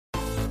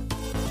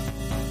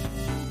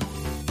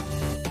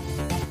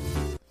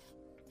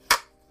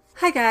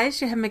Hi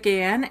guys, you have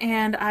McGann,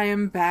 and I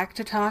am back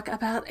to talk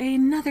about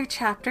another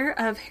chapter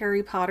of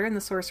Harry Potter and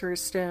the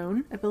Sorcerer's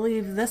Stone. I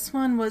believe this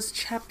one was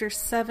chapter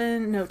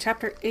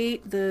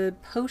 8, the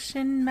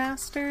Potions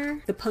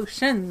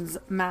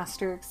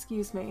Master,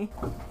 excuse me.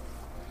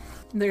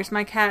 There's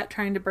my cat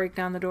trying to break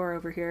down the door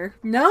over here.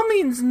 No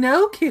means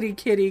no, kitty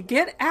kitty.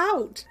 Get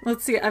out.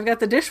 Let's see. I've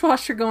got the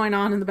dishwasher going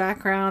on in the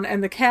background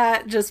and the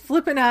cat just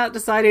flipping out,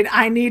 deciding,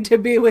 I need to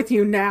be with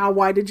you now.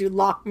 Why did you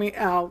lock me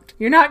out?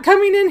 You're not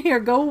coming in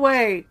here. Go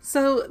away.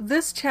 So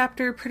this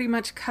chapter pretty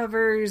much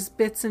covers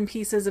bits and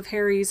pieces of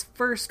Harry's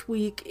first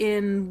week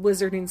in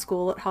wizarding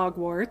school at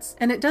Hogwarts.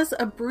 And it does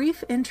a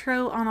brief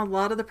intro on a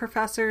lot of the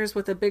professors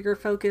with a bigger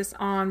focus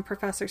on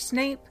Professor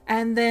Snape.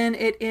 And then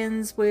it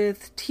ends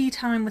with tea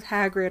time with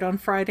Hagrid on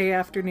Friday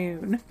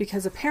afternoon,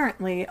 because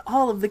apparently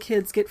all of the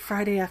kids get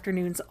Friday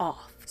afternoons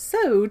off.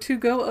 So, to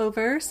go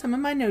over some of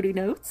my notey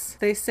notes,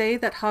 they say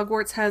that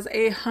Hogwarts has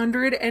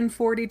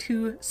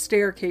 142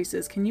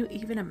 staircases. Can you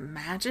even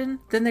imagine?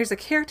 Then there's a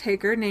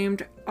caretaker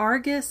named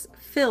Argus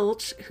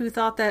Filch who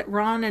thought that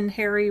Ron and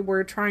Harry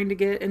were trying to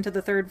get into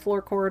the third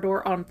floor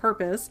corridor on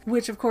purpose,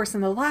 which of course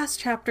in the last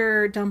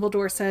chapter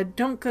Dumbledore said,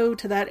 don't go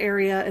to that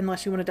area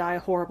unless you want to die a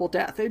horrible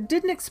death. It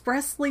didn't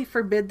expressly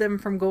forbid them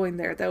from going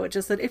there though, it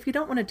just said if you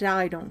don't want to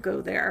die, don't go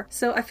there.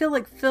 So I feel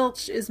like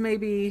Filch is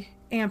maybe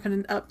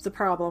amping up the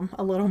problem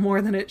a little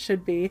more than it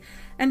should be.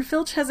 And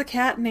Filch has a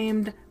cat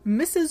named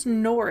Mrs.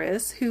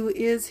 Norris, who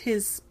is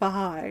his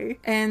spy.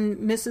 And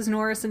Mrs.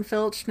 Norris and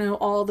Filch know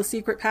all the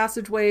secret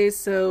passageways,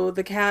 so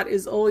the cat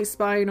is always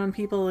spying on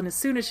people, and as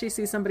soon as she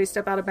sees somebody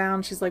step out of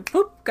bounds, she's like,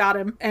 poop, got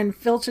him. And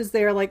Filch is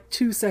there like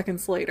 2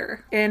 seconds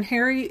later. And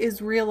Harry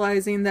is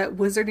realizing that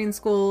wizarding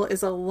school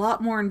is a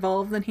lot more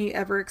involved than he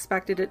ever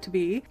expected it to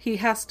be. He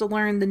has to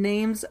learn the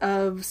names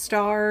of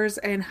stars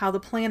and how the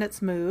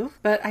planets move,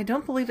 but I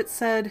don't believe it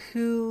said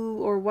who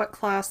or what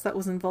class that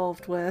was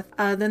involved with.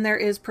 Then there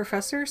is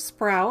Professor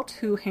Sprout,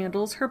 who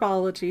handles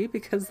herbology,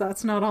 because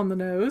that's not on the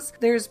nose.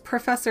 There's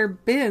Professor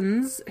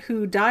Binns,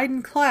 who died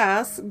in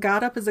class,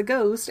 got up as a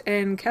ghost,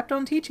 and kept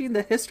on teaching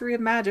the history of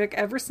magic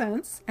ever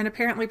since. And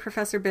apparently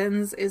Professor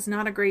Binns is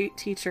not a great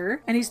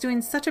teacher, and he's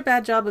doing such a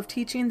bad job of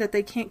teaching that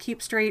they can't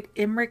keep straight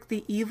Imric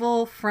the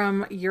Evil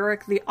from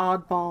Uric the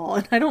Oddball.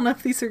 And I don't know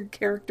if these are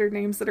character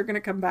names that are going to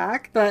come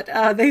back, but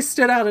they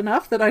stood out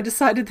enough that I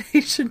decided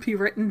they should be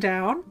written down.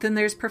 Then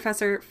there's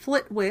Professor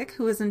Flitwick,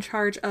 who is in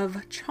charge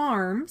of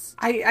charms.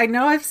 I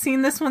know I've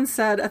seen this one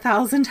said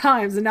 1,000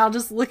 times, and now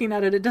just looking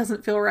at it, it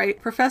doesn't feel right.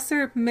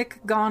 Professor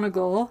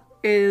McGonagall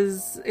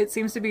it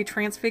seems to be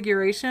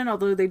transfiguration,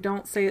 although they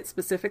don't say it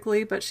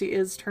specifically, but she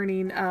is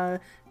turning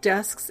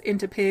desks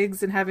into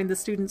pigs and having the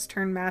students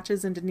turn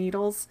matches into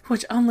needles,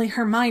 which only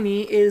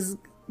Hermione is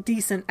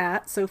decent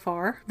at so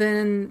far.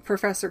 Then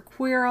Professor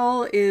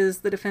Quirrell is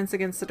the Defense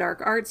Against the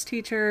Dark Arts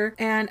teacher,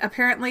 and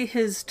apparently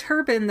his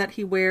turban that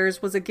he wears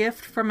was a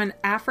gift from an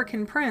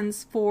African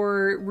prince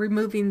for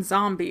removing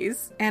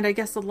zombies. And I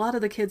guess a lot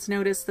of the kids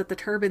notice that the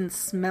turban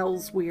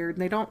smells weird.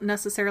 They don't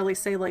necessarily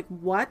say like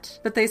what,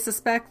 but they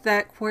suspect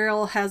that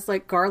Quirrell has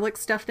like garlic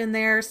stuffed in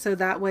there, so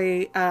that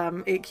way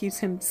it keeps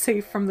him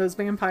safe from those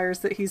vampires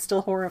that he's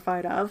still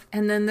horrified of.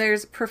 And then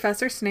there's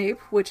Professor Snape,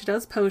 which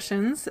does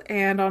potions,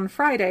 and on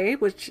Friday,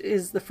 which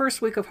is the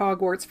first week of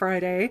Hogwarts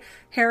Friday,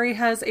 Harry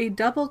has a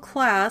double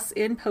class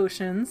in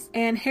potions,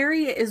 and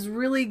Harry is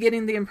really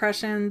getting the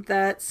impression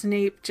that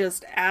Snape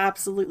just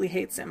absolutely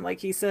hates him.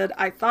 Like he said,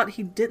 I thought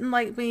he didn't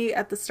like me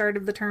at the start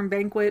of the term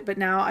banquet, but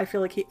now I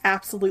feel like he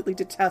absolutely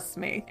detests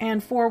me.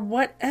 And for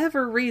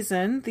whatever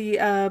reason,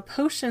 the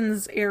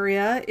potions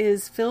area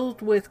is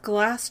filled with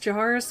glass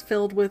jars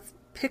filled with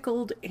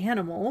pickled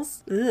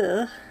animals.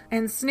 Ugh.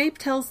 And Snape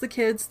tells the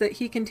kids that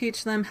he can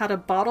teach them how to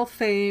bottle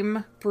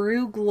fame,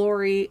 brew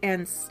glory,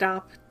 and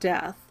stop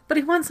death. But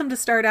he wants them to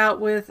start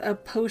out with a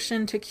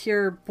potion to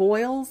cure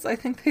boils, I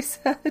think they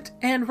said.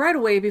 And right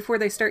away, before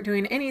they start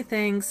doing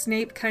anything,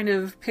 Snape kind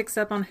of picks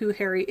up on who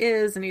Harry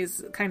is, and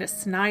he's kind of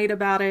snide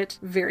about it.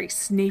 Very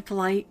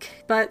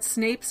Snape-like. But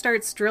Snape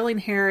starts drilling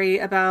Harry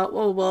about,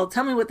 oh, well,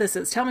 tell me what this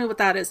is. Tell me what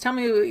that is. Tell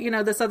me,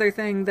 this other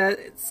thing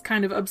that's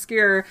kind of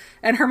obscure.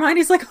 And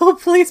Hermione's like, oh,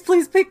 please,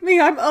 please pick me.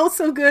 I'm oh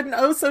so good and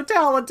oh so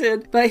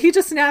talented. But he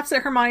just snaps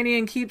at Hermione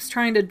and keeps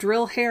trying to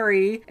drill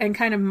Harry and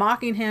kind of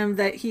mocking him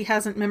that he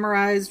hasn't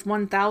memorized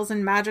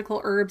 1,000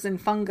 magical herbs and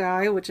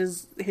fungi, which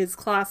is his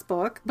class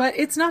book. But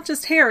it's not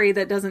just Harry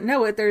that doesn't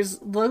know it. There's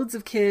loads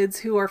of kids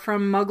who are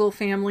from Muggle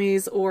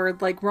families, or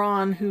like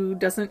Ron, who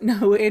doesn't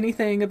know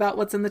anything about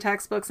what's in the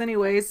textbooks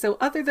anyways. So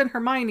other than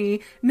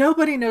Hermione,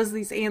 nobody knows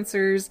these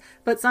answers,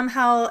 but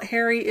somehow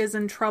Harry is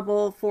in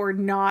trouble for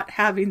not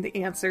having the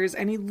answers,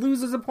 and he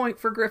loses a point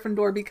for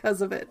Gryffindor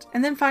because of it.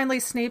 And then finally,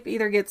 Snape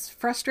either gets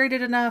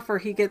frustrated enough, or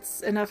he gets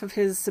enough of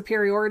his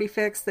superiority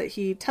fix that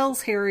he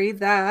tells Harry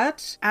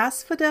that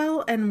asphodel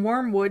and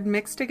wormwood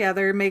mixed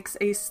together makes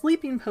a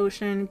sleeping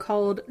potion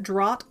called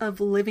Draught of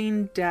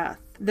Living Death.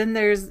 Then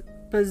there's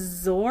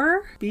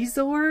Bezoar,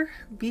 Bezoar.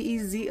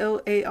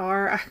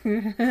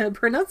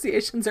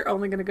 Pronunciations are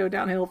only going to go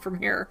downhill from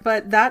here.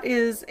 But that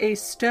is a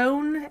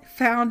stone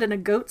found in a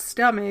goat's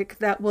stomach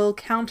that will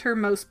counter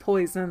most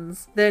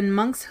poisons. Then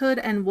monkshood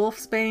and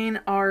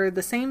wolfsbane are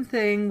the same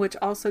thing, which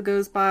also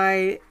goes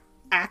by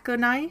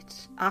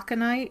Aconite,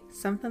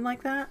 something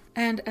like that.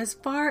 And as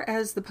far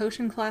as the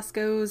potion class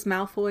goes,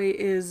 Malfoy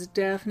is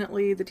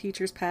definitely the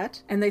teacher's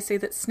pet. And they say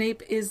that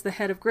Snape is the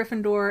head of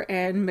Gryffindor,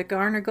 and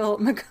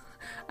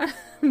I'm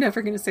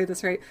never going to say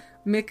this right.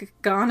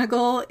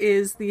 McGonagall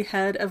is the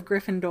head of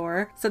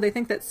Gryffindor. So they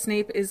think that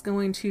Snape is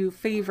going to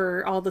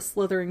favor all the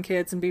Slytherin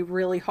kids and be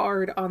really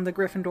hard on the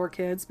Gryffindor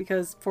kids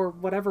because for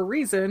whatever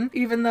reason,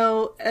 even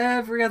though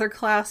every other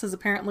class is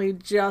apparently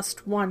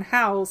just one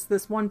house,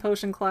 this one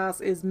potion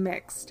class is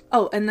mixed.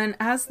 Oh, and then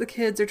as the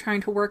kids are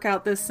trying to work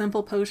out this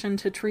simple potion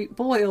to treat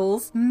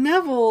boils,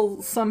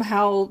 Neville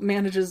somehow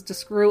manages to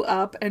screw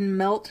up and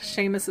melt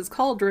Seamus's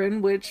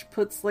cauldron, which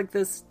puts like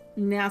this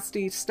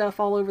nasty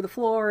stuff all over the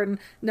floor, and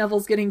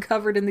Neville's getting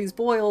covered in these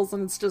boils,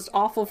 and it's just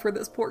awful for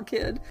this poor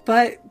kid.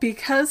 But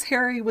because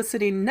Harry was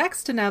sitting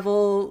next to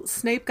Neville,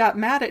 Snape got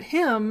mad at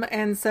him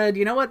and said,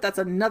 you know what, that's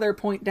another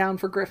point down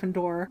for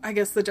Gryffindor. I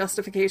guess the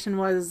justification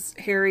was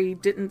Harry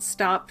didn't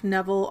stop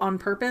Neville on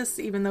purpose,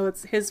 even though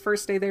it's his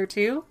first day there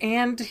too,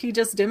 and he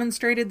just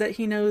demonstrated that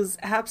he knows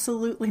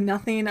absolutely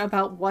nothing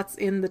about what's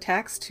in the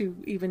text to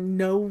even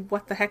know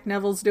what the heck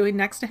Neville's doing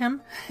next to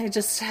him. It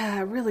just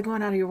really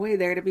going out of your way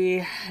there to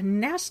be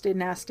nasty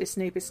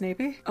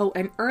Snapey. Oh,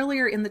 and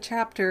earlier in the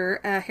chapter,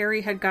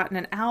 Harry had gotten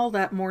an owl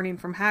that morning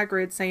from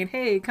Hagrid saying,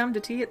 hey, come to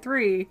tea at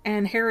 3.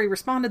 And Harry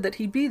responded that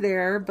he'd be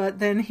there, but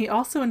then he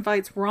also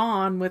invites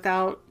Ron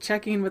without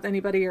checking with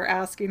anybody or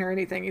asking or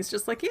anything. He's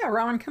just like, yeah,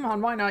 Ron, come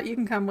on, why not? You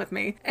can come with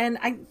me. And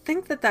I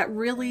think that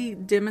really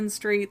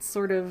demonstrates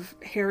sort of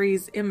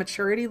Harry's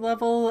immaturity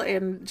level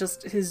and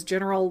just his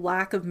general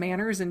lack of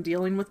manners in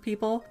dealing with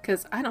people.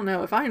 Because I don't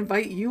know, if I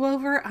invite you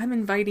over, I'm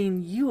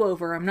inviting you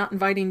over. I'm not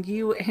inviting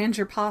you and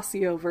your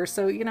posse over,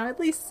 so at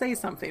least say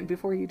something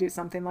before you do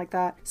something like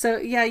that. So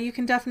yeah, you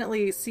can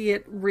definitely see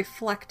it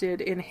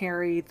reflected in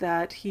Harry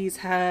that he's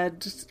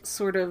had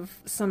sort of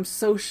some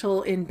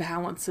social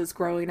imbalances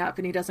growing up,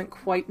 and he doesn't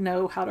quite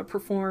know how to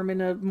perform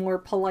in a more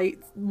polite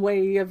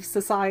way of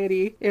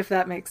society, if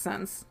that makes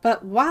sense.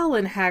 But while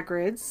in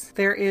Hagrid's,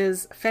 there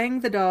is Fang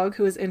the dog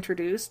who is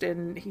introduced,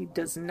 and he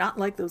does not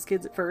like those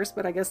kids at first,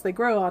 but I guess they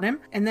grow on him.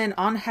 And then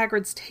on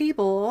Hagrid's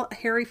table,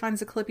 Harry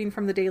finds a clipping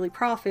from the Daily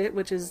Prophet,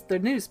 which is the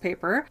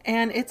newspaper,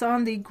 and it's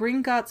on the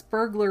Gringotts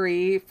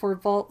burglary for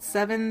Vault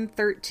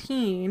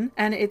 713,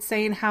 and it's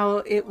saying how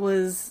it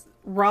was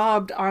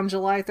robbed on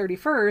July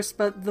 31st,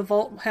 but the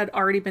vault had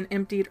already been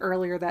emptied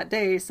earlier that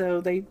day,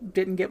 so they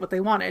didn't get what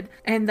they wanted.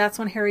 And that's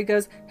when Harry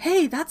goes,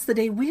 hey, that's the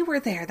day we were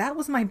there. That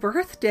was my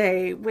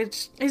birthday,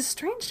 which is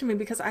strange to me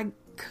because I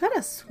could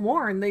have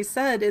sworn they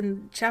said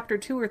in chapter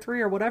 2 or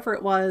 3 or whatever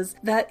it was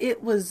that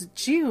it was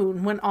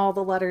June when all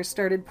the letters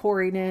started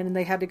pouring in and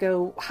they had to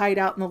go hide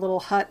out in the little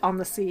hut on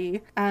the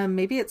sea.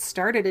 Maybe it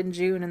started in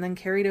June and then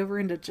carried over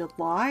into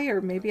July, or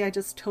maybe I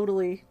just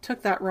totally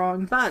took that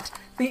wrong. But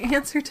the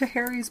answer to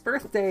Harry's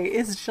birthday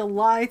is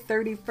July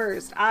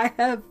 31st. I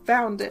have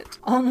found it.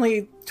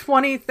 Only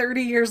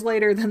 20-30 years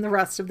later than the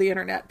rest of the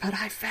internet, but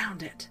I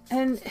found it.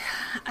 And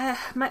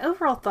my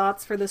overall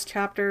thoughts for this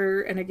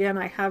chapter, and again,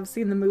 I have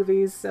seen the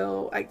movies,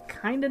 so I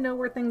kind of know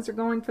where things are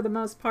going for the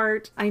most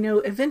part. I know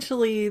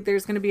eventually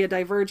there's going to be a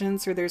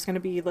divergence, or there's going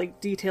to be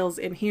like details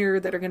in here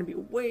that are going to be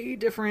way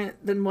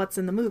different than what's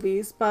in the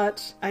movies,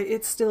 but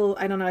it's still,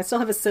 I don't know, I still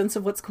have a sense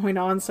of what's going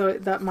on, so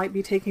that might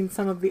be taking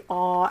some of the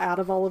awe out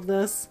of all of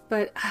this.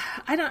 But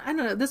I don't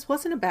know, this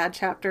wasn't a bad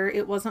chapter.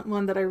 It wasn't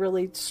one that I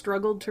really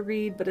struggled to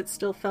read, but it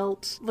still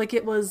felt like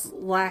it was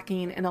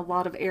lacking in a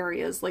lot of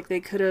areas. Like they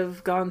could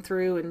have gone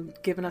through and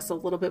given us a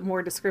little bit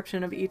more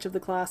description of each of the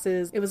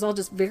classes. It was all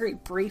just very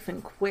brief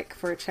and quick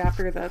for a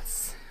chapter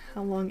that's...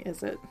 How long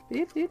is it?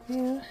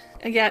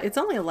 Yeah, it's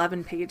only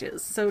 11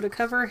 pages. So to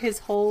cover his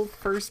whole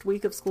first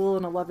week of school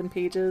in 11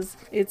 pages,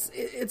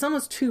 it's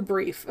almost too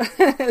brief.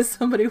 As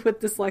somebody with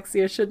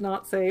dyslexia should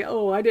not say,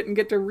 oh, I didn't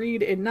get to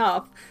read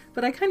enough.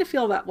 But I kind of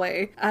feel that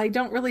way. I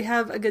don't really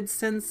have a good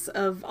sense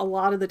of a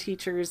lot of the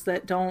teachers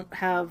that don't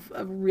have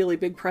a really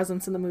big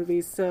presence in the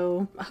movies.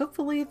 So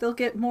hopefully they'll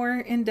get more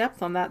in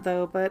depth on that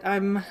though. But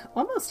I'm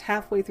almost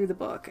halfway through the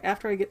book.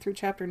 After I get through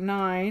chapter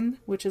 9,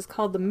 which is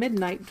called The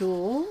Midnight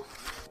Duel,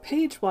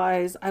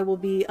 page-wise, I will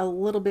be a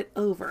little bit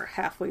over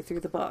halfway through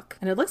the book.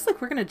 And it looks like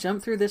we're going to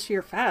jump through this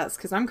year fast,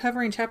 because I'm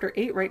covering chapter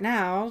 8 right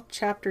now.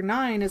 Chapter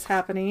 9 is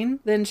happening.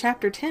 Then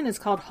chapter 10 is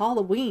called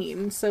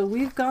Halloween. So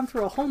we've gone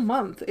through a whole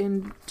month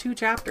in 2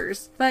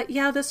 chapters. But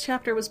yeah, this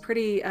chapter was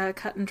pretty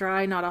cut and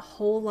dry. Not a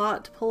whole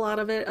lot to pull out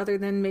of it, other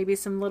than maybe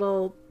some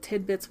little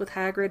tidbits with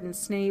Hagrid and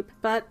Snape,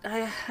 but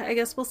I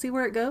guess we'll see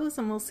where it goes,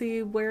 and we'll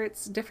see where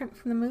it's different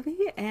from the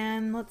movie.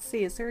 And let's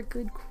see, is there a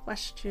good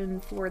question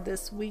for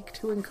this week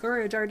to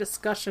encourage our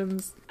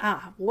discussions?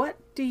 What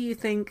do you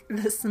think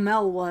the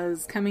smell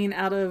was coming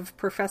out of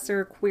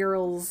Professor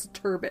Quirrell's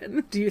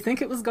turban? Do you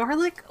think it was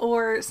garlic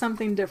or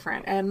something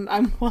different? And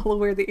I'm well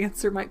aware the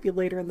answer might be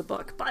later in the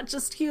book, but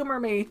just humor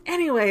me.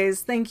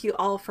 Anyways, thank you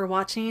all for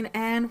watching,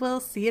 and we'll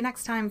see you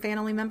next time,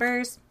 family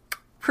members.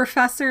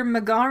 Professor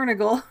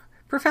McGonagall.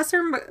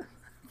 Professor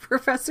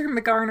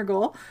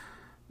McGonagall.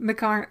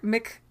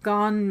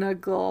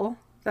 McGonagall.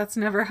 That's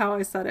never how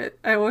I said it.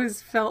 I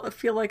always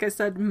feel like I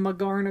said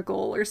McGarnagle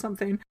or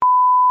something.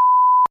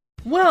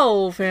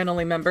 Well,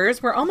 family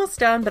members, we're almost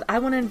done, but I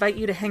want to invite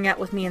you to hang out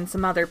with me in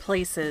some other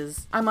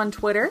places. I'm on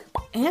Twitter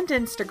and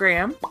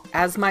Instagram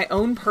as my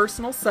own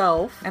personal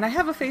self, and I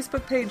have a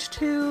Facebook page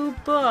too,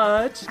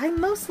 but I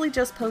mostly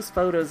just post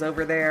photos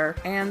over there.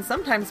 And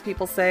sometimes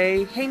people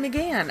say, "Hey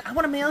McGann, I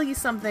want to mail you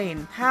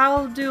something.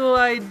 How do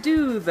I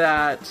do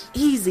that?"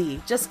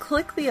 Easy. Just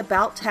click the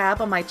About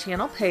tab on my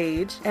channel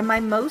page, and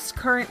my most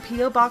current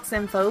P.O. Box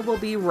info will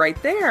be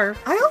right there.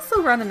 I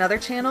also run another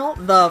channel,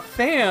 The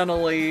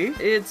Fanily.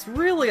 It's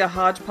really a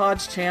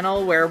hodgepodge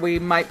channel where we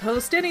might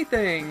post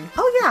anything.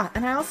 Oh yeah,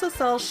 and I also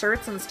sell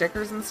shirts and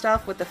stickers and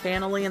stuff with the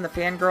Fanily and the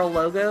Fangirl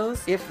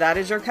logos. If that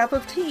is your cup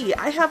of tea,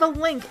 I have a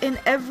link in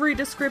every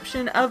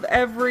description of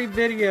every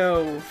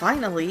video.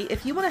 Finally,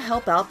 if you want to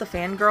help out the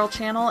Fangirl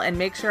channel and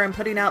make sure I'm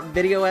putting out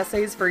video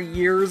essays for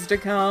years to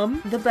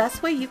come, the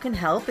best way you can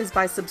help is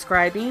by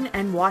subscribing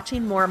and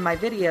watching more of my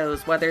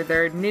videos, whether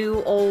they're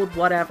new, old,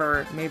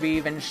 whatever. Maybe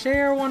even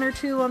share one or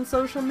two on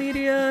social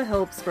media,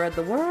 help spread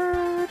the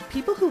word.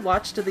 People who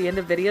watch to the end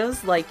of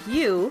videos, like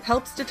you,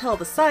 helps to tell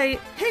the site,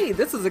 hey,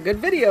 this is a good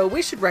video,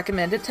 we should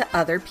recommend it to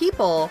other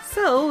people.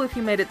 So if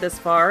you made it this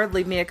far,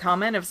 leave me a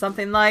comment of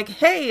something like,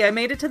 hey, I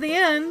made it to the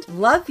end.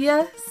 Love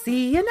ya.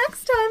 See you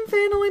next time,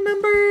 family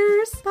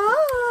members.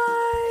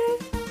 Bye.